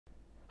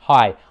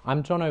Hi,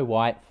 I'm Jono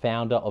White,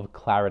 founder of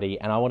Clarity,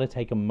 and I want to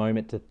take a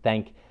moment to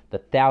thank the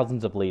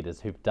thousands of leaders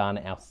who've done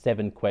our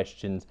 7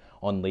 questions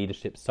on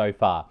leadership so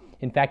far.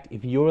 In fact,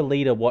 if you're a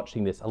leader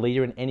watching this, a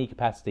leader in any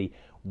capacity,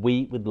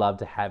 we would love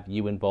to have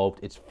you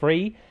involved. It's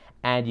free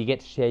and you get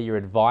to share your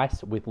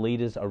advice with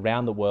leaders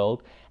around the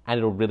world, and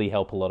it'll really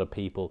help a lot of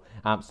people.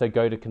 So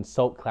go to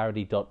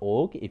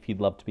consultclarity.org if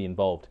you'd love to be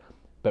involved.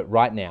 But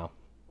right now,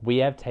 we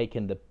have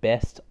taken the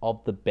best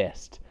of the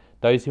best,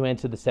 those who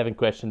answered the 7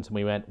 questions, and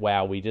we went,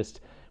 wow, we just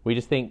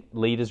think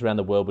leaders around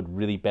the world would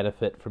really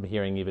benefit from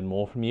hearing even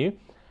more from you.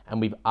 And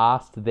we've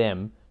asked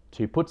them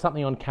to put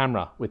something on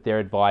camera with their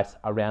advice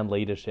around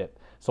leadership.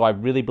 So I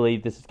really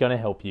believe this is going to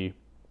help you.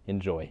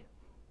 Enjoy.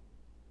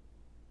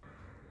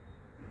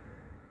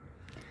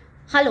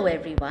 Hello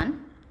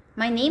everyone,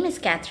 my name is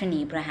Katherine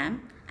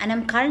Abraham and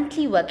I'm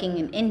currently working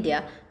in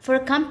India for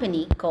a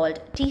company called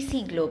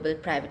TC Global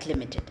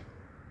Pvt.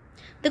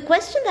 The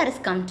question that has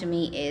come to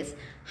me is,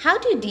 how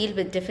do you deal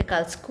with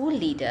difficult school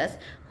leaders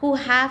who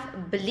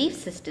have belief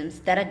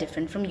systems that are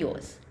different from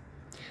yours?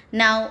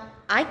 Now,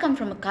 I come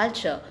from a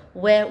culture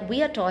where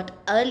we are taught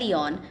early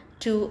on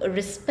to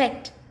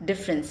respect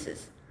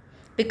differences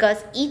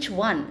because each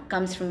one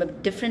comes from a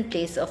different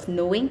place of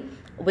knowing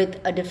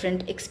with a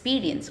different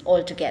experience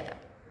altogether.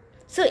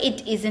 So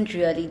it isn't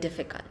really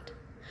difficult.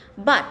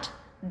 But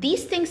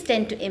these things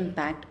tend to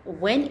impact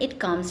when it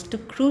comes to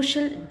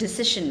crucial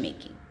decision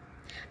making.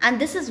 And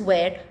this is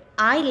where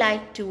I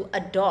like to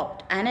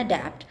adopt and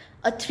adapt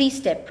a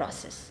 3-step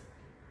process.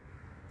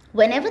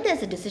 Whenever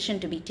there's a decision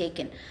to be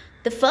taken,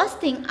 the first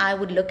thing I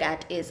would look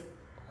at is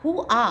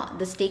who are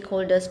the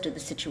stakeholders to the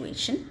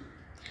situation?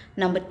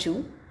 Number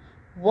 2,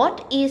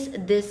 what is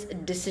this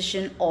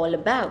decision all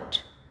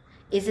about?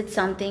 Is it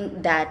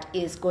something that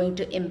is going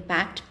to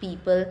impact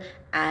people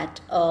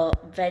at a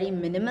very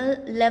minimal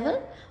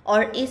level,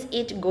 or is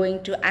it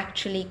going to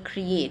actually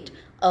create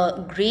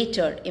a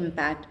greater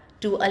impact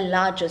to a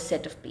larger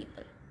set of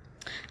people?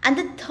 And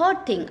the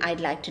third thing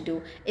I'd like to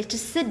do is to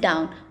sit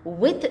down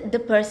with the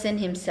person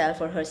himself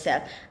or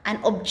herself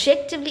and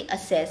objectively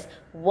assess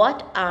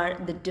what are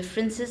the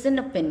differences in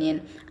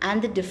opinion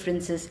and the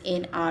differences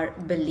in our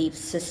belief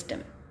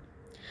system.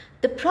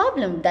 The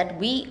problem that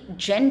we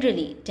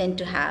generally tend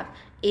to have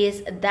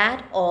is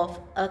that of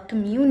a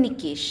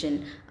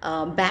communication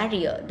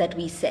barrier that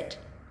we set.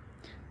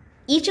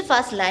 Each of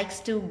us likes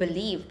to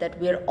believe that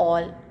we're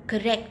all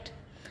correct,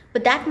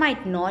 but that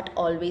might not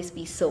always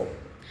be so.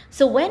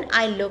 So when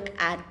I look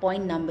at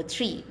point number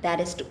 3, that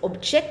is to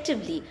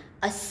objectively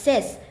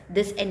assess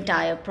this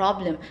entire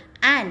problem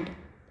and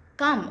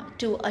come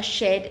to a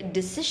shared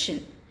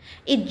decision,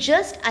 it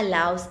just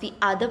allows the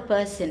other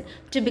person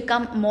to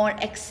become more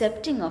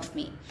accepting of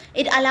me.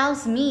 It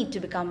allows me to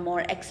become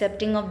more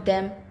accepting of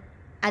them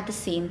at the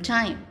same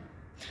time.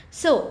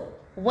 So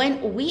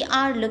when we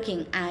are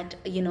looking at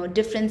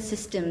different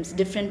systems,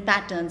 different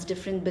patterns,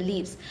 different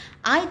beliefs,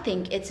 I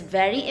think it's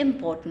very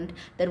important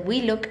that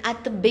we look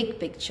at the big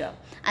picture.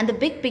 And the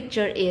big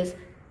picture is,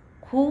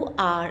 who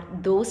are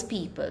those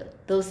people,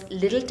 those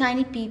little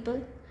tiny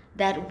people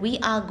that we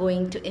are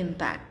going to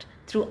impact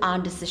through our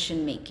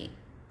decision making?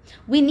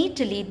 We need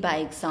to lead by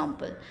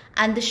example,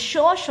 and the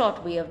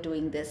short way of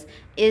doing this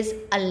is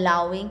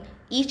allowing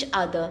each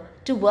other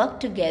to work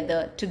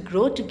together, to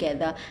grow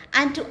together,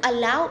 and to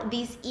allow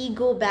these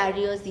ego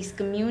barriers, these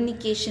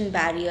communication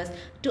barriers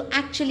to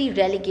actually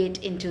relegate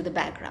into the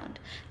background.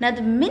 Now,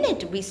 the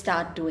minute we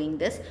start doing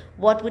this,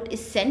 what would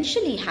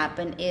essentially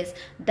happen is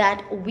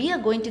that we are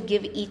going to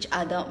give each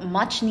other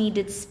much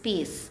needed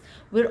space.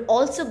 We're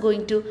also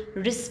going to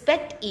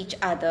respect each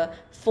other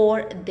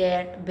for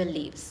their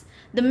beliefs.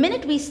 The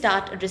minute we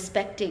start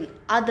respecting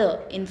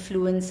other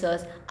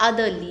influencers,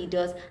 other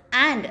leaders,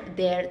 and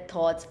their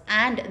thoughts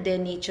and their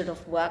nature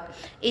of work,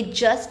 it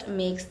just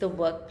makes the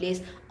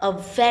workplace a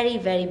very,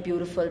 very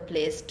beautiful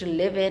place to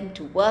live in,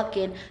 to work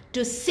in,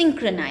 to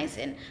synchronize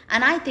in.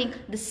 And I think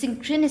the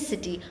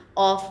synchronicity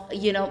of,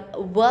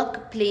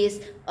 workplace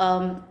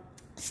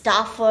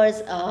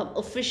staffers,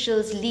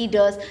 officials,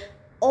 leaders,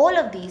 all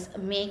of these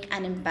make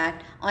an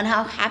impact on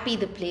how happy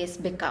the place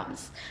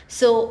becomes.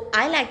 So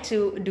I like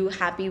to do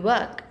happy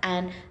work,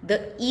 and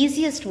the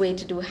easiest way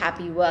to do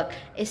happy work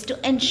is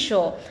to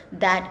ensure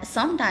that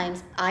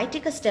sometimes I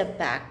take a step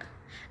back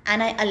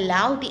and I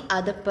allow the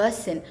other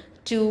person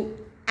to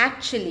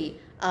actually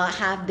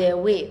have their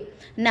way.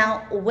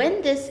 Now,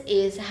 when this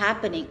is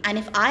happening, and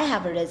if I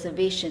have a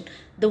reservation,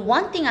 the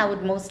one thing I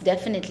would most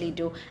definitely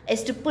do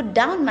is to put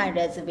down my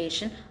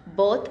reservation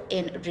both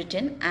in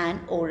written and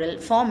oral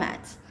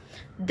formats.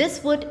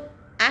 This would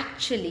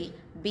actually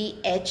be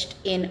etched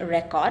in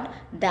record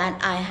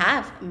that I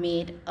have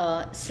made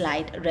a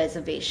slight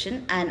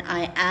reservation and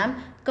I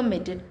am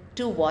committed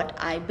to what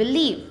I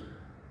believe.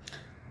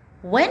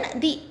 When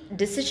the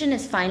decision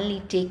is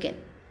finally taken,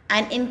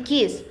 and in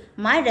case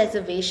my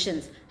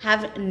reservations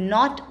have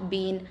not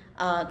been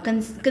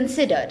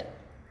considered,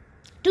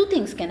 2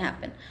 things can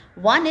happen.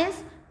 One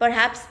is,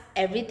 perhaps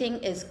everything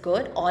is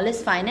good, all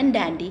is fine and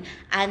dandy,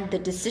 and the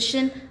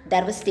decision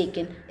that was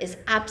taken is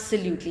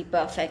absolutely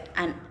perfect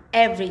and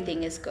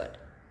everything is good,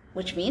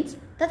 which means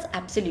that's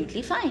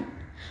absolutely fine.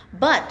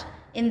 But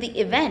in the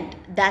event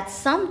that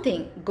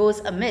something goes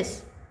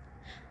amiss,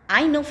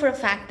 I know for a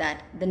fact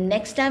that the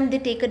next time they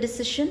take a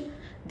decision,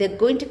 they're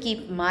going to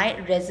keep my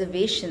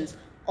reservations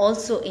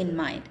also in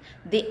mind.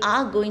 They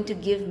are going to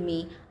give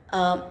me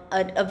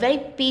a very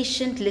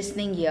patient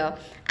listening ear,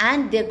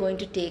 and they're going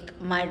to take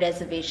my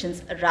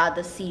reservations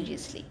rather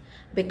seriously,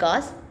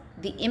 because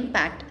the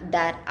impact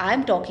that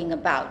I'm talking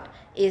about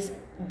is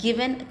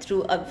given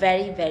through a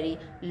very, very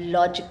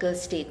logical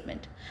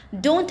statement.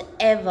 Don't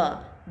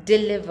ever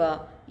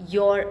deliver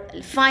your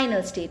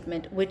final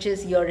statement, which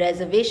is your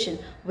reservation,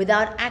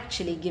 without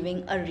actually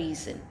giving a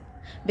reason,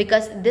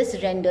 because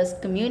this renders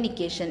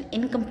communication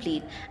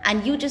incomplete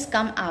and you just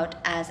come out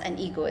as an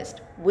egoist,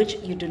 which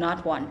you do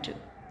not want to.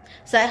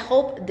 So I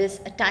hope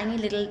this tiny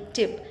little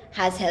tip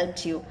has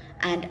helped you,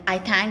 and I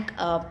thank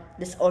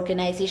this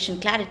organization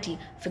Clarity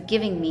for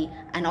giving me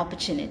an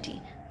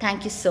opportunity.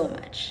 Thank you so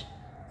much.